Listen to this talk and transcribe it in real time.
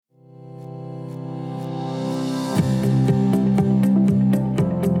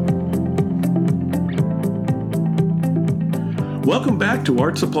Welcome back to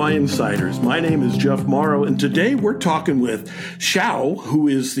Art Supply Insiders. My name is Jeff Morrow, and today we're talking with Shao, who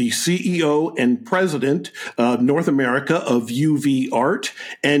is the CEO and president of North America of YouV Art,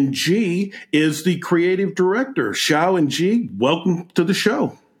 and G is the creative director. Shao and G, welcome to the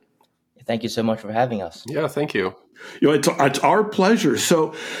show. Thank you so much for having us. Yeah, thank you. It's our pleasure.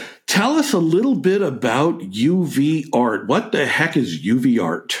 So tell us a little bit about YouV Art. What the heck is YouV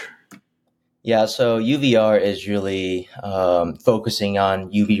Art? Yeah, so YouV Art is really focusing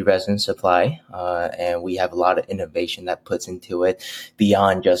on UV resin supply, and we have a lot of innovation that puts into it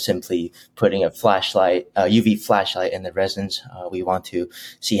beyond just simply putting a flashlight, UV flashlight in the resins. We want to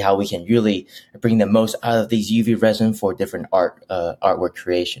see how we can really bring the most out of these UV resin for different artwork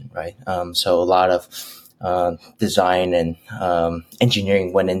creation, right? So a lot of design and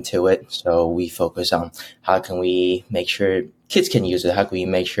engineering went into it. So we focus on how can we make sure kids can use it? How can we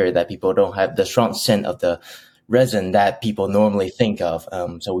make sure that people don't have the strong scent of the resin that people normally think of?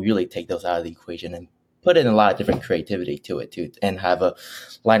 So we really take those out of the equation and put in a lot of different creativity to it too, and have a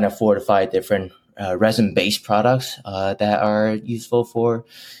line of 4 to 5 different resin-based products that are useful for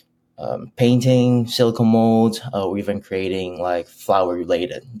painting, silicone molds, or even creating like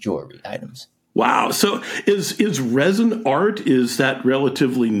flower-related jewelry items. Wow. So is resin art, is that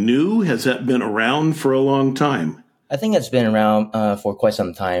relatively new? Has that been around for a long time? I think it's been around for quite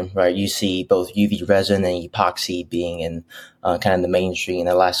some time, right? You see both UV resin and epoxy being in kind of the mainstream in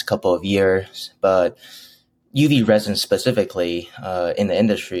the last couple of years. But UV resin specifically in the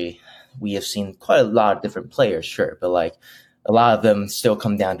industry, we have seen quite a lot of different players, sure. But like a lot of them still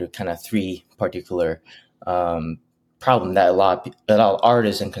come down to kind of 3 particular problem that a lot of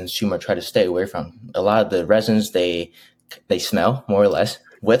artists and consumer try to stay away from. A lot of the resins, they smell more or less,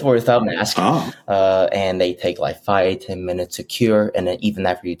 with or without mask. And they take like 5-10 minutes to cure. And then even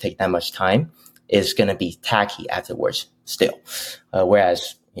after you take that much time, it's going to be tacky afterwards still.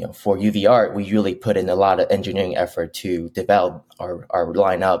 Whereas, for UV art, we really put in a lot of engineering effort to develop our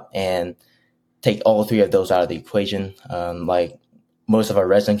lineup and take all 3 of those out of the equation. Like most of our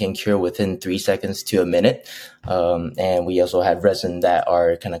resin can cure within 3 seconds to a minute. And we also have resin that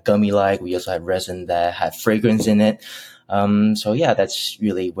are kind of gummy-like. We also have resin that have fragrance in it. So yeah, that's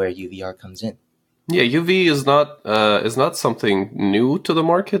really where UV art comes in. Yeah, UV is not something new to the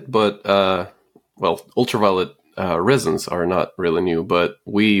market, but ultraviolet resins are not really new, but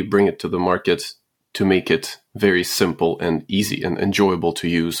we bring it to the market to make it very simple and easy and enjoyable to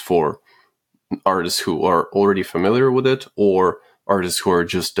use for artists who are already familiar with it, or artists who are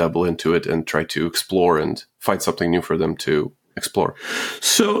just dabble into it and try to explore and find something new for them to explore.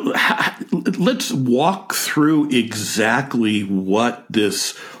 So let's walk through exactly what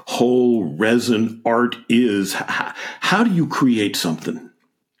this whole resin art is. How do you create something?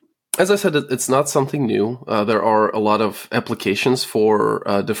 As I said, it's not something new. There are a lot of applications for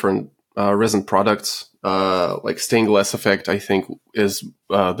different resin products. Like stained glass effect, I think, is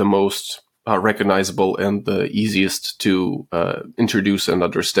the most recognizable and the easiest to introduce and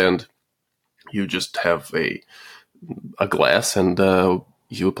understand. You just have a glass and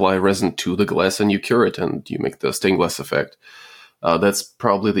you apply resin to the glass and you cure it and you make the stained glass effect. That's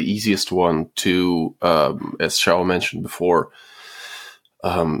probably the easiest one to, as Shao mentioned before,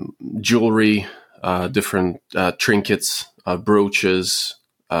 jewelry, different trinkets, brooches,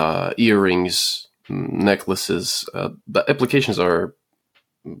 earrings, necklaces. The applications are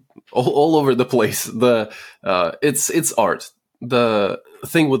all over the place. It's art. The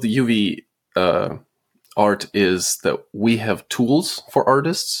thing with the UV art is that we have tools for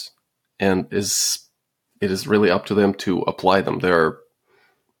artists, and it is really up to them to apply them. There are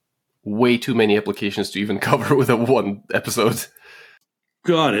way too many applications to even cover with one episode.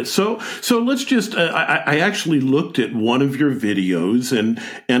 Got it. So let's just, I actually looked at one of your videos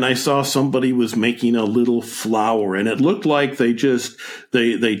and I saw somebody was making a little flower, and it looked like they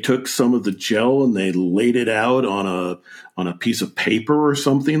took some of the gel and they laid it out on a piece of paper or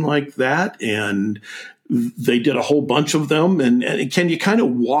something like that. And they did a whole bunch of them. And can you kind of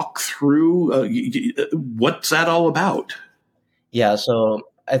walk through what's that all about? Yeah. So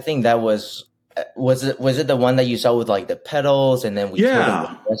I think that was it the one that you saw with like the petals and then we coated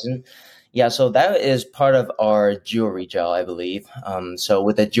them with resin? Yeah, so that is part of our jewelry gel, I believe. So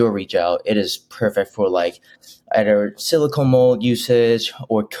with the jewelry gel, it is perfect for like either silicone mold usage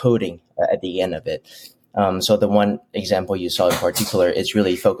or coating at the end of it. So the one example you saw in particular is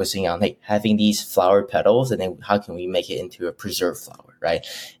really focusing on having these flower petals, and then how can we make it into a preserved flower, right?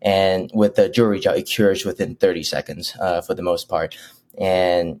 And with the jewelry gel, it cures within 30 seconds for the most part.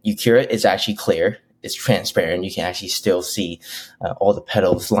 And you cure it, it's actually clear. It's transparent. You can actually still see all the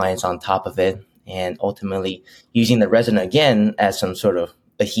petals lines on top of it. and ultimately using the resin again as some sort of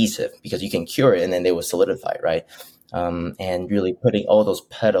adhesive, because you can cure it and then they will solidify, right? And really putting all those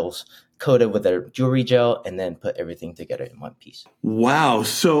petals coated with a jewelry gel and then put everything together in one piece. Wow.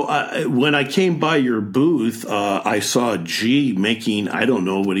 So when I came by your booth, I saw G making, I don't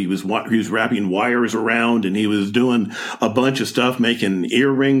know what he was wrapping wires around, and he was doing a bunch of stuff, making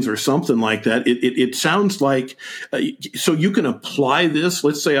earrings or something like that. It sounds like, so you can apply this.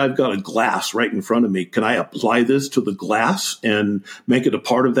 Let's say I've got a glass right in front of me. Can I apply this to the glass and make it a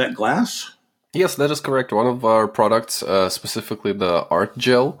part of that glass? Yes, that is correct. One of our products, specifically the art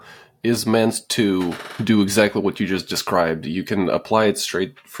gel, is meant to do exactly what you just described. You can apply it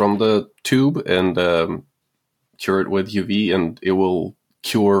straight from the tube and cure it with UV, and it will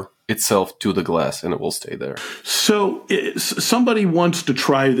cure itself to the glass and it will stay there. So somebody wants to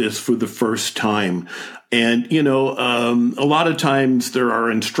try this for the first time. And, a lot of times there are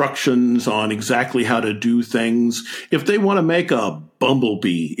instructions on exactly how to do things. If they want to make a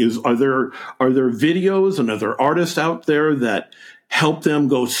bumblebee, are there videos and are there artists out there that help them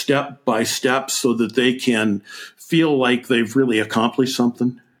go step by step so that they can feel like they've really accomplished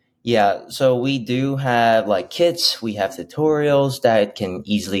something? Yeah, so we do have like kits, we have tutorials that can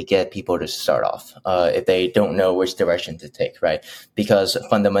easily get people to start off if they don't know which direction to take, right? Because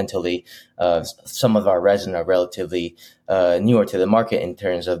fundamentally, some of our resin are relatively newer to the market in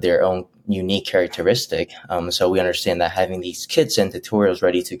terms of their own unique characteristic. So we understand that having these kits and tutorials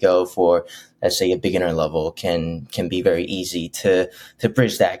ready to go for, let's say, a beginner level can be very easy to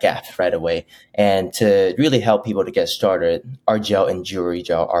bridge that gap right away. And to really help people to get started, our gel and jewelry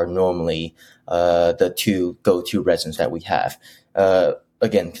gel are normally the two go-to resins that we have.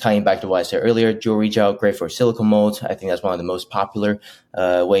 Again, tying back to what I said earlier, jewelry gel, great for silicone molds. I think that's one of the most popular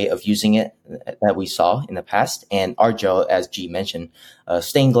way of using it that we saw in the past. And art gel, as G mentioned,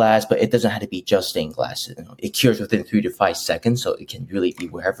 stained glass, but it doesn't have to be just stained glass. It cures within 3 to 5 seconds, so it can really be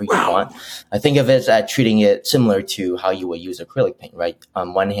wherever you want. I think of it as treating it similar to how you would use acrylic paint, right?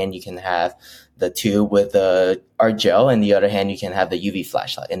 On one hand, you can have the tube with the art gel, and the other hand, you can have the UV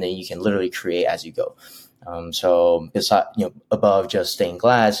flashlight, and then you can literally create as you go. So beside, above just stained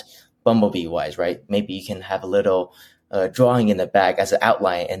glass, bumblebee wise, right? Maybe you can have a little drawing in the back as an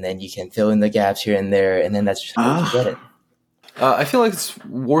outline, and then you can fill in the gaps here and there, and then that's how you get it. I feel like it's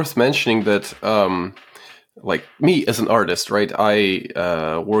worth mentioning that, like me as an artist, right?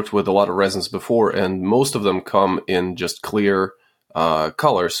 I worked with a lot of resins before, and most of them come in just clear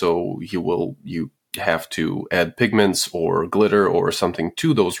color. So you have to add pigments or glitter or something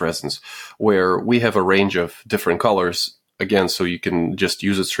to those resins, where we have a range of different colors, again, so you can just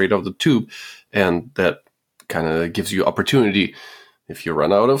use it straight out of the tube, and that kind of gives you opportunity. If you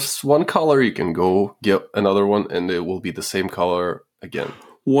run out of one color, you can go get another one and it will be the same color again.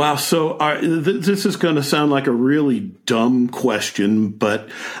 Wow. So this is going to sound like a really dumb question, but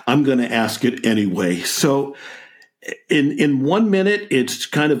I'm going to ask it anyway. So in 1 minute, it's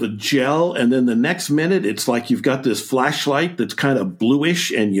kind of a gel, and then the next minute, it's like you've got this flashlight that's kind of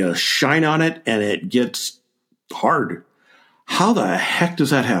bluish, and you shine on it, and it gets hard. How the heck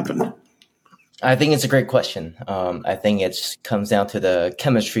does that happen? I think it's a great question. I think it comes down to the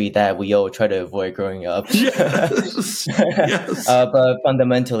chemistry that we all try to avoid growing up. Yes. Yes. But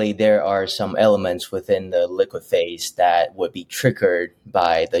fundamentally, there are some elements within the liquid phase that would be triggered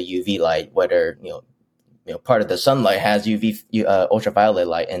by the UV light, whether, part of the sunlight has UV, ultraviolet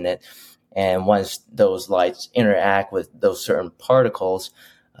light in it. And once those lights interact with those certain particles,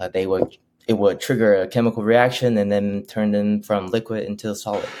 it would trigger a chemical reaction and then turn them from liquid into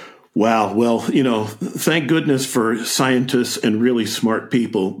solid. Wow. Well, thank goodness for scientists and really smart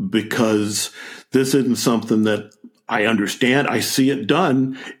people, because this isn't something that I understand. I see it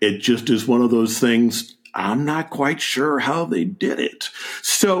done. It just is one of those things. I'm not quite sure how they did it.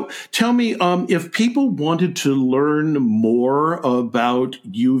 So tell me, if people wanted to learn more about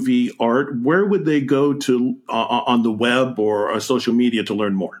UV art, where would they go to on the web or social media to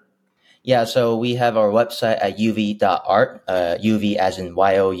learn more? Yeah, so we have our website at uv.art, UV as in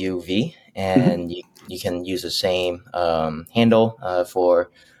YOUV, and you can use the same handle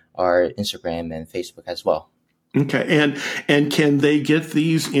for our Instagram and Facebook as well. Okay, and can they get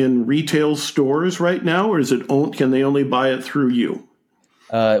these in retail stores right now, or can they only buy it through you?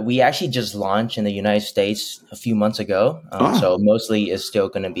 We actually just launched in the United States a few months ago, so mostly it's still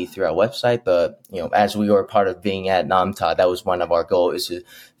going to be through our website. But as we were part of being at NAMTA, that was one of our goals, is to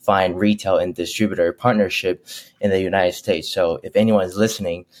find retail and distributor partnership in the United States. So if anyone is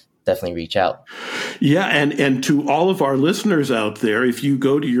listening, definitely reach out. Yeah, and to all of our listeners out there, if you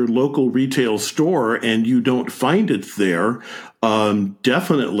go to your local retail store and you don't find it there,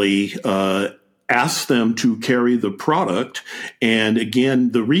 definitely ask them to carry the product. And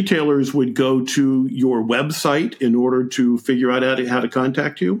again, the retailers would go to your website in order to figure out how to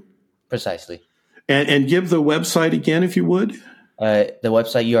contact you? Precisely. And give the website again, if you would. The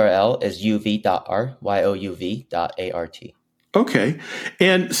website URL is youv.art, youv.art. Okay.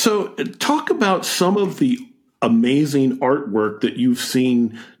 And so talk about some of the amazing artwork that you've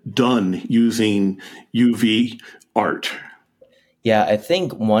seen done using UV art. Yeah, I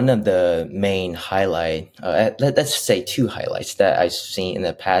think one of the main let's say two highlights that I've seen in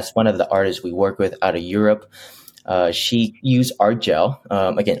the past. One of the artists we work with out of Europe, she used art gel.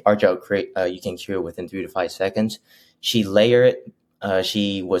 Again, art gel you can cure within 3 to 5 seconds. She layered it.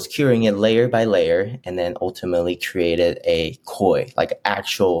 She was curing it layer by layer, and then ultimately created a koi, like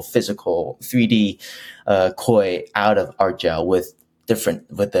actual physical 3D koi out of art gel with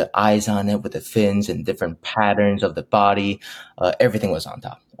the eyes on it, with the fins and different patterns of the body. Everything was on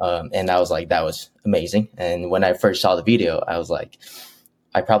top. And I was like, that was amazing. And when I first saw the video, I was like,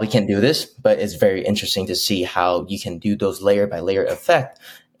 I probably can't do this, but it's very interesting to see how you can do those layer by layer effect.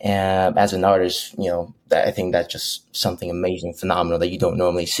 And as an artist, I think that's just something amazing, phenomenal that you don't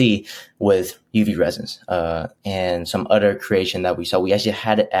normally see with UV resins. And some other creation that we saw, we actually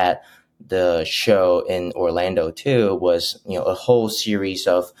had it at the show in Orlando too, was, a whole series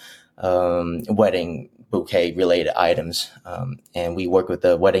of wedding bouquet related items. And we worked with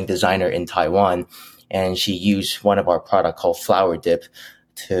a wedding designer in Taiwan, and she used one of our product called Flower Dip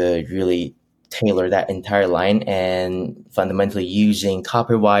to really tailor that entire line, and fundamentally using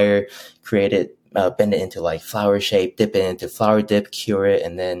copper wire, bend it into like flower shape, dip it into flower dip, cure it,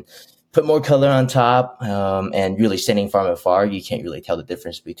 and then put more color on top. And really standing from afar, you can't really tell the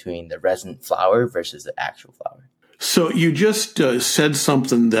difference between the resin flower versus the actual flower. So you just said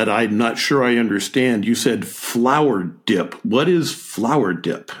something that I'm not sure I understand. You said flower dip. What is flower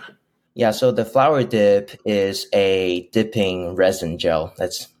dip? Yeah, so the flower dip is a dipping resin gel.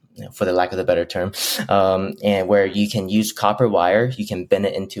 That's for the lack of a better term, and where you can use copper wire, you can bend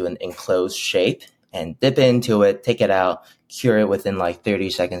it into an enclosed shape and dip into it, take it out, cure it within like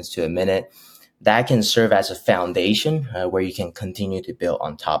 30 seconds to a minute. That can serve as a foundation where you can continue to build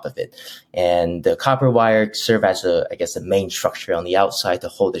on top of it. And the copper wire serve as the main structure on the outside to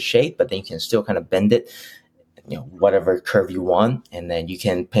hold the shape, but then you can still kind of bend it, whatever curve you want. And then you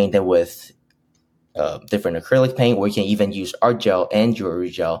can paint it with different acrylic paint, or you can even use art gel and jewelry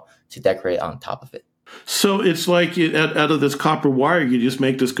gel to decorate on top of it. So it's like out of this copper wire, you just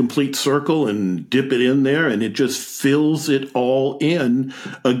make this complete circle and dip it in there, and it just fills it all in.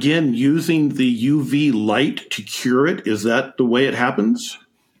 Again, using the UV light to cure it. Is that the way it happens?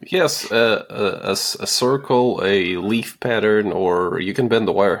 Yes, a circle, a leaf pattern, or you can bend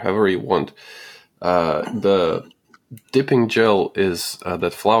the wire however you want. The dipping gel is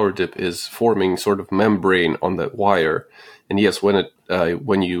that flower dip is forming sort of membrane on that wire, and yes,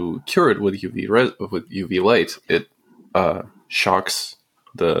 when you cure it with UV light, it shocks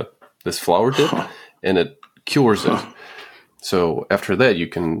this flower dip, and it cures it. So after that, you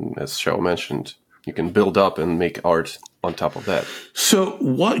can, as Shao mentioned, you can build up and make art on top of that. So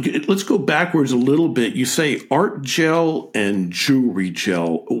let's go backwards a little bit. You say art gel and jewelry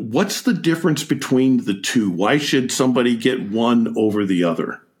gel. What's the difference between the two? Why should somebody get one over the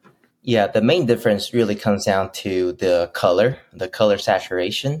other? Yeah, the main difference really comes down to the color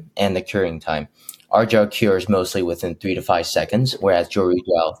saturation, and the curing time. Art gel cures mostly within 3 to 5 seconds, whereas jewelry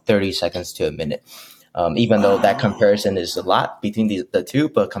gel, 30 seconds to a minute. Even though that comparison is a lot between the two,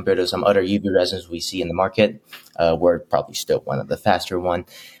 but compared to some other UV resins we see in the market, we're probably still one of the faster one.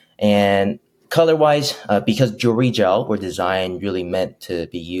 And color-wise, because jewelry gel were designed really meant to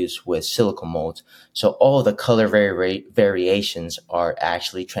be used with silicone molds, so all of the color variations are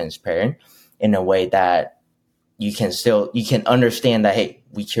actually transparent in a way that you can understand that, hey,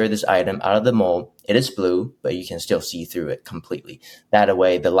 we cure this item out of the mold. It is blue, but you can still see through it completely. That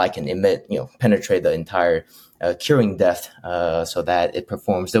way, the light can penetrate the entire curing depth, so that it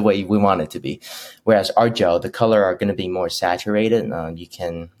performs the way we want it to be. Whereas art gel, the color are going to be more saturated. You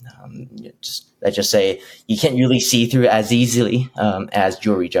can let's just say you can't really see through it as easily as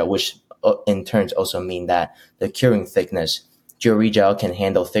jewelry gel, which in turns also mean that the curing thickness, jewelry gel can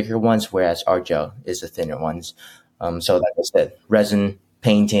handle thicker ones, whereas art gel is the thinner ones. So like I said, resin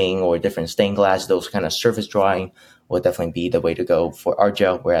painting or different stained glass, those kind of surface drawing will definitely be the way to go for art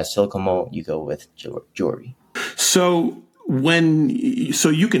gel, whereas silicone mold, you go with jewelry. So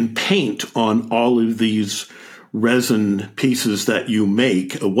you can paint on all of these resin pieces that you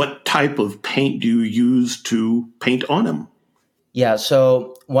make. What type of paint do you use to paint on them? Yeah,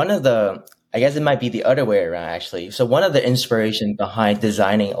 so one of the I guess it might be the other way around, actually. So one of the inspiration behind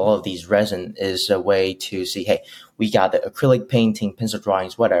designing all of these resin is a way to see, hey, we got the acrylic painting, pencil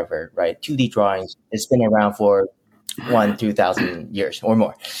drawings, whatever, right? 2D drawings. It's been around for 2,000 years or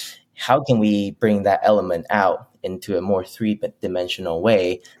more. How can we bring that element out into a more three-dimensional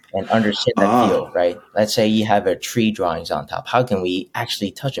way and understand that feel, right? Let's say you have a tree drawings on top. How can we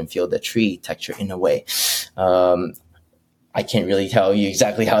actually touch and feel the tree texture in a way? I can't really tell you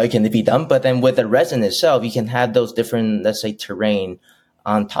exactly how it can be done, but then with the resin itself, you can have those different, let's say, terrain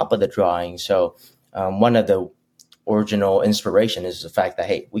on top of the drawing. So one of the original inspiration is the fact that,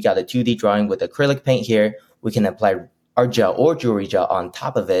 hey, we got a 2D drawing with acrylic paint here. We can apply art gel or jewelry gel on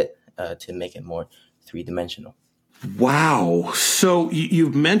top of it to make it more three-dimensional. Wow. So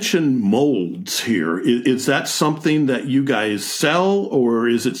you've mentioned molds here. Is that something that you guys sell, or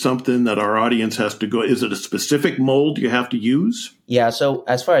is it something that our audience has to go? Is it a specific mold you have to use? Yeah. So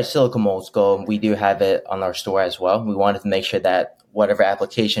as far as silicone molds go, we do have it on our store as well. We wanted to make sure that whatever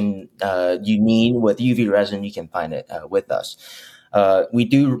application you need with UV resin, you can find it with us. We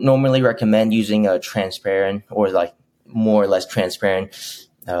do normally recommend using a transparent or like more or less transparent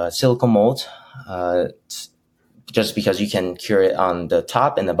silicone mold. Just because you can cure it on the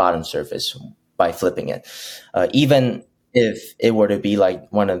top and the bottom surface by flipping it. Even if it were to be like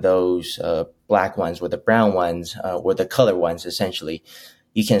one of those black ones or the brown ones or the color ones, essentially,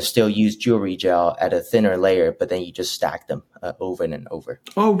 you can still use jewelry gel at a thinner layer, but then you just stack them over and over.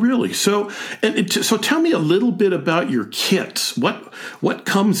 Oh, really? So tell me a little bit about your kits. What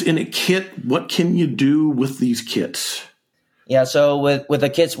comes in a kit? What can you do with these kits? Yeah, so with the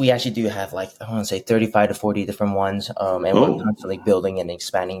kits, we actually do have like, I want to say 35 to 40 different ones. And we're constantly building and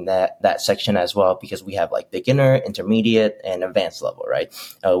expanding that section as well, because we have like beginner, intermediate, and advanced level, right?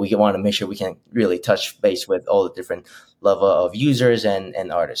 We want to make sure we can really touch base with all the different level of users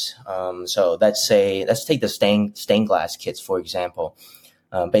and artists. So let's take the stained glass kits, for example.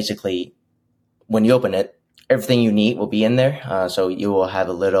 Basically, when you open it, everything you need will be in there. So you will have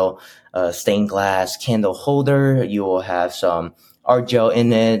a little stained glass candle holder. You will have some art gel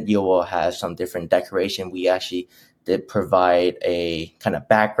in it. You will have some different decoration. We actually did provide a kind of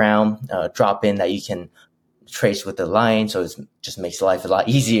background drop in that you can trace with the line. So it just makes life a lot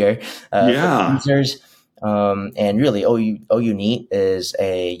easier for users. And really all you need is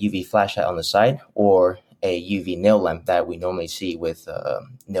a UV flashlight on the side or a UV nail lamp that we normally see with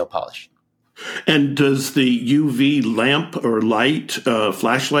nail polish. And does the UV lamp or light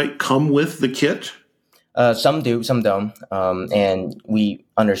flashlight come with the kit? Some do, some don't. And we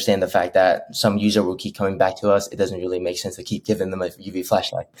understand the fact that some user will keep coming back to us. It doesn't really make sense to keep giving them a UV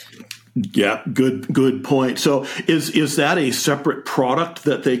flashlight. Yeah, good point. So is that a separate product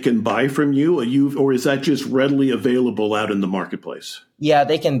that they can buy from you, or is that just readily available out in the marketplace? Yeah,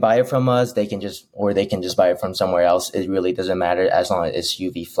 they can buy it from us. They can just buy it from somewhere else. It really doesn't matter as long as it's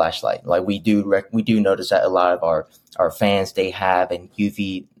UV flashlight. Like we do notice that a lot of our fans, they have a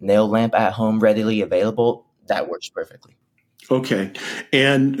UV nail lamp at home readily available. That works perfectly. Okay.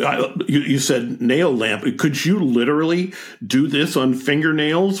 And you said nail lamp. Could you literally do this on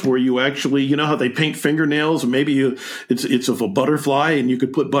fingernails where you actually, you know how they paint fingernails and maybe it's of a butterfly and you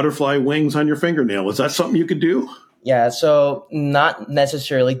could put butterfly wings on your fingernail. Is that something you could do? Yeah, so not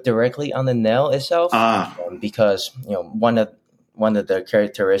necessarily directly on the nail itself, because one of the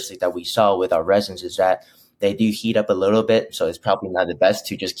characteristics that we saw with our resins is that they do heat up a little bit, so it's probably not the best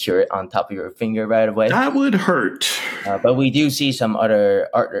to just cure it on top of your finger right away. That would hurt. But we do see some other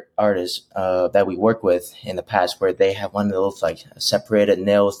artists that we work with in the past where they have one of those like separated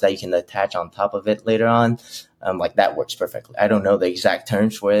nails that you can attach on top of it later on. Like that works perfectly. I don't know the exact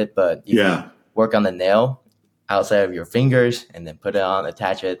terms for it, but if you work on the nail outside of your fingers and then put it on,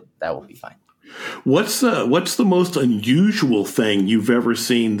 attach it, that will be fine. What's the most unusual thing you've ever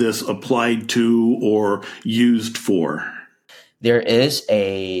seen this applied to or used for? There is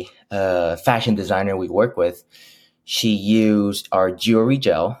a fashion designer we work with. She used our jewelry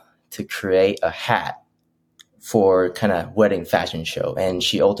gel to create a hat for kind of wedding fashion show. And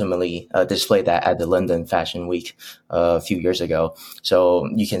she ultimately displayed that at the London Fashion Week a few years ago. So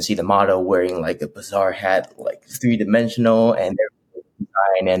you can see the model wearing like a bizarre hat, like three-dimensional, and they're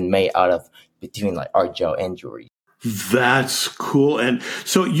designed and made out of between like art gel and jewelry. That's cool. And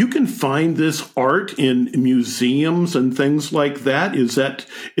so you can find this art in museums and things like that.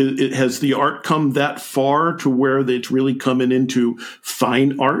 Has the art come that far to where it's really coming into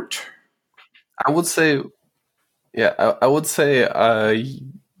fine art? I would say UV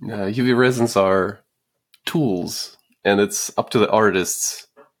resins are tools, and it's up to the artists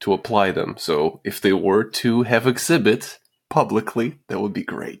to apply them. So if they were to have exhibit publicly, that would be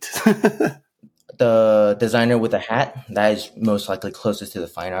great. The designer with the hat, that is most likely closest to the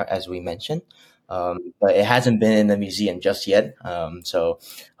fine art, as we mentioned. But it hasn't been in the museum just yet. So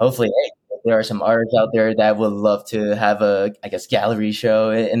hopefully, hey, if there are some artists out there that would love to have a, I guess, gallery show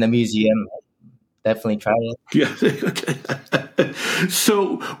in the museum. Definitely try it. Yeah.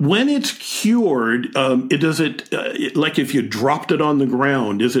 So when it's cured, like if you dropped it on the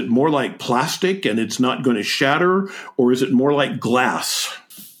ground, is it more like plastic and it's not going to shatter, or is it more like glass?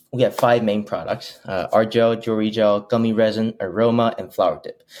 We have 5 main products: art gel, jewelry gel, gummy resin, aroma, and flower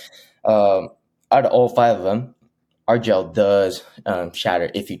dip. Out of all 5 of them, art gel does shatter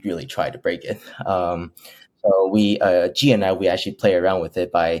if you really try to break it. So G and I, we actually play around with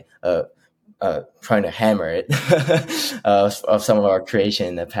it by trying to hammer it of some of our creation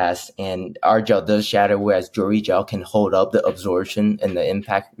in the past. And art gel does shatter, whereas jewelry gel can hold up the absorption and the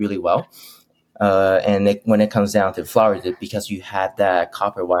impact really well. When it comes down to flower dip, because you have that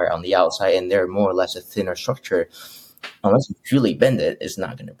copper wire on the outside and they're more or less a thinner structure, unless you truly bend it, it's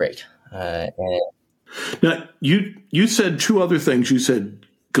not going to break. Now, you said 2 other things. You said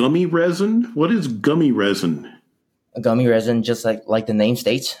gummy resin. What is gummy resin? Gummy resin, just like the name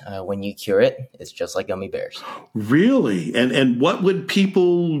states, when you cure it, it's just like gummy bears. Really? And what would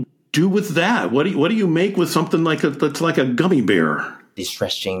people do with that? What do you make with something that's like a gummy bear?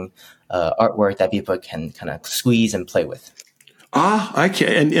 Distressing artwork that people can kind of squeeze and play with.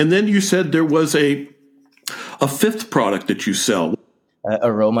 Okay. And then you said there was a 5th product that you sell.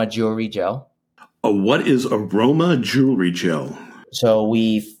 Aroma jewelry gel. What is aroma jewelry gel? So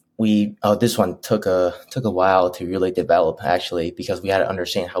this one took a while to really develop, actually, because we had to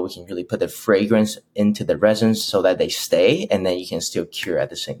understand how we can really put the fragrance into the resins so that they stay and then you can still cure at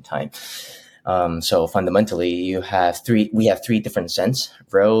the same time. So fundamentally, we have 3 different scents: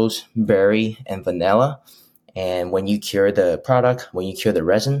 rose, berry, and vanilla. And when you cure the product, when you cure the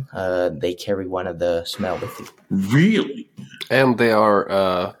resin, they carry one of the smell with you. Really? And they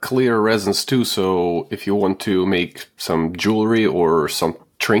are clear resins too, so if you want to make some jewelry or some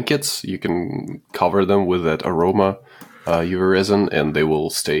trinkets, you can cover them with that aroma UV resin, and they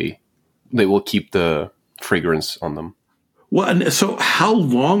will keep the fragrance on them. Well, and so how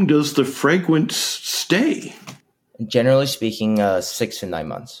long does the fragrance stay? Generally speaking, 6 to 9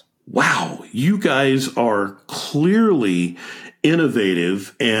 months. Wow, you guys are clearly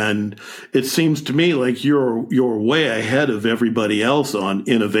innovative, and it seems to me like you're way ahead of everybody else on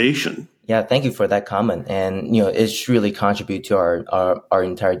innovation. Yeah, thank you for that comment. And it's really contribute to our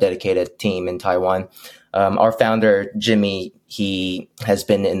entire dedicated team in Taiwan. Our founder, Jimmy, he has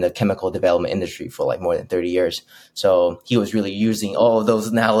been in the chemical development industry for like more than 30 years. So he was really using all of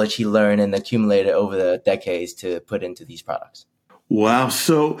those knowledge he learned and accumulated over the decades to put into these products. Wow.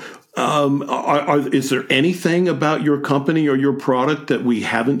 So is there anything about your company or your product that we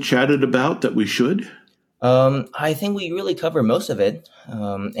haven't chatted about that we should? I think we really cover most of it.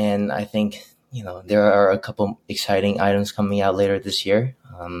 And I think, there are a couple exciting items coming out later this year.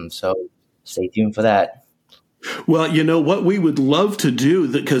 So stay tuned for that. Well, what we would love to do,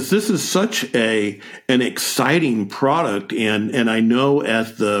 because this is such an exciting product, and I know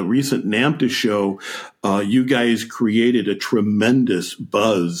at the recent NAMTA show, you guys created a tremendous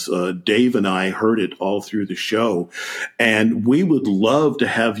buzz. Dave and I heard it all through the show, and we would love to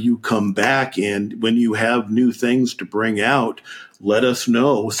have you come back, and when you have new things to bring out, let us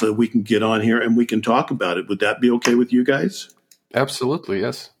know so we can get on here and we can talk about it. Would that be okay with you guys? Absolutely,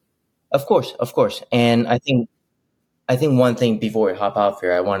 yes. Of course. And I think one thing before we hop off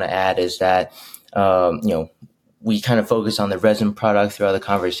here, I want to add is that, we kind of focus on the resin product throughout the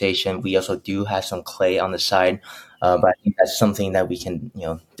conversation. We also do have some clay on the side, but I think that's something that we can,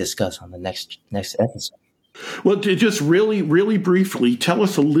 discuss on the next episode. Well, to just really, really briefly, tell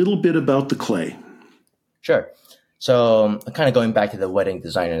us a little bit about the clay. Sure. So kind of going back to the wedding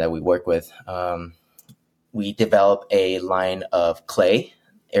designer that we work with, we develop a line of clay,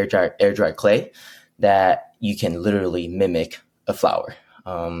 air dry clay, that you can literally mimic a flower.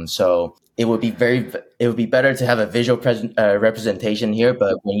 So it would be better to have a visual representation here,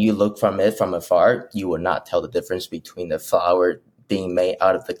 but when you look from afar, you will not tell the difference between the flower being made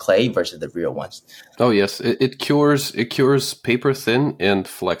out of the clay versus the real ones. Oh yes, it cures paper thin and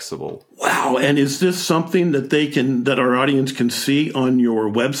flexible. Wow! And is this something that our audience can see on your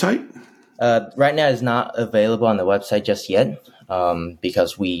website? Right now, it's not available on the website just yet,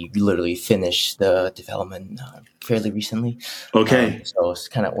 because we literally finished the development fairly recently. Okay. So it's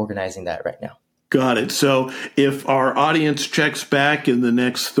kind of organizing that right now. Got it. So if our audience checks back in the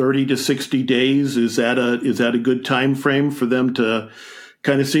next 30 to 60 days, is that a good time frame for them to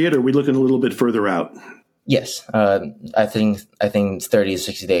kind of see it? Or are we looking a little bit further out? Yes, I think 30 to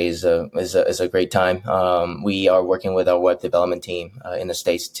 60 days is a great time. We are working with our web development team in the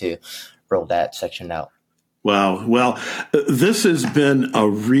States to roll that section out. Wow. Well, this has been a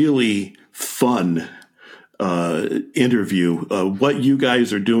really fun interview. What you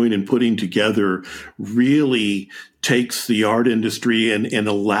guys are doing and putting together really takes the art industry and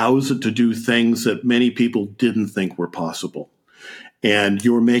allows it to do things that many people didn't think were possible. And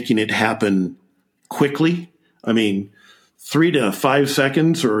you're making it happen quickly. I mean, 3 to 5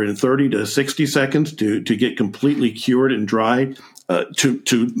 seconds or in 30 to 60 seconds to get completely cured and dried to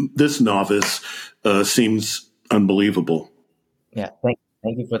this novice seems unbelievable. Yeah. Thank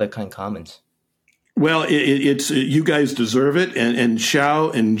you for the kind comments. Well, it's you guys deserve it. And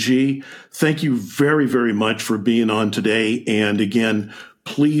Shao and G, thank you very, very much for being on today. And again,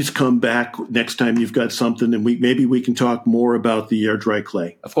 please come back next time you've got something, and maybe we can talk more about the air dry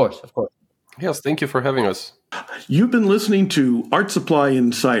clay. Of course. Yes, thank you for having us. You've been listening to Art Supply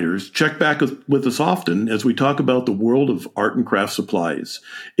Insiders. Check back with us often as we talk about the world of art and craft supplies.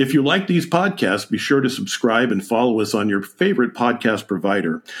 If you like these podcasts, be sure to subscribe and follow us on your favorite podcast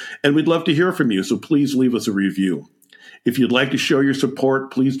provider. And we'd love to hear from you, so please leave us a review. If you'd like to show your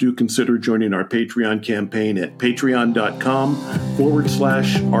support, please do consider joining our Patreon campaign at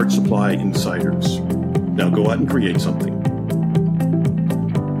patreon.com/Art Supply Insiders. Now go out and create something.